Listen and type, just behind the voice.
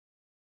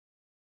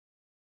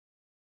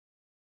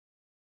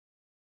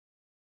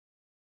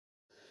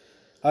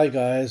Hi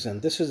guys,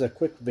 and this is a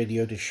quick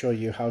video to show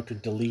you how to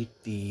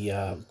delete the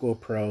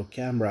GoPro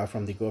camera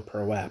from the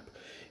GoPro app.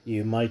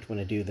 You might want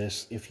to do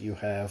this if you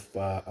have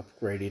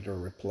upgraded or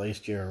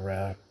replaced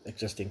your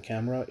existing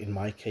camera. In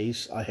my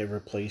case, I have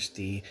replaced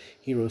the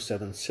Hero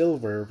 7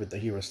 Silver with the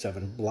Hero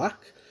 7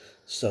 Black.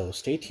 So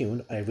stay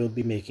tuned, I will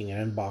be making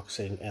an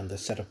unboxing and the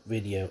setup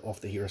video of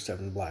the Hero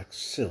 7 Black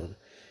soon.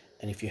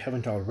 And if you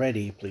haven't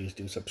already, please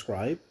do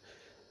subscribe,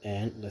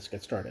 and let's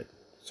get started.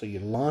 So you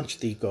launch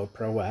the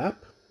GoPro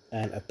app,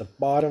 and at the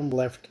bottom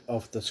left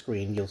of the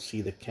screen you'll see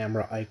the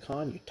camera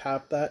icon. You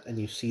tap that and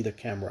you see the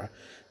camera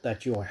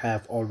that you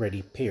have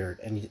already paired,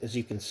 and as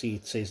you can see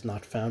it says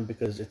not found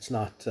because it's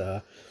not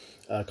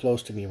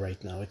close to me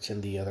right now. It's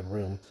in the other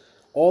room.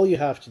 All you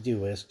have to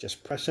do is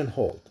just press and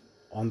hold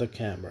on the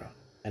camera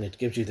and it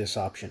gives you this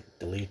option: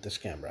 delete this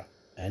camera,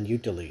 and you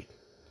delete,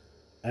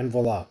 and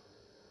voila,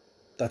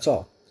 that's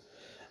all.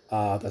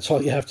 That's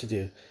all you have to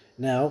do.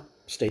 Now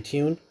stay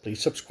tuned,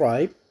 please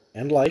subscribe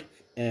and like,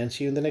 and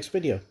see you in the next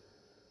video.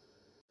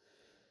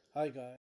 Hi guys.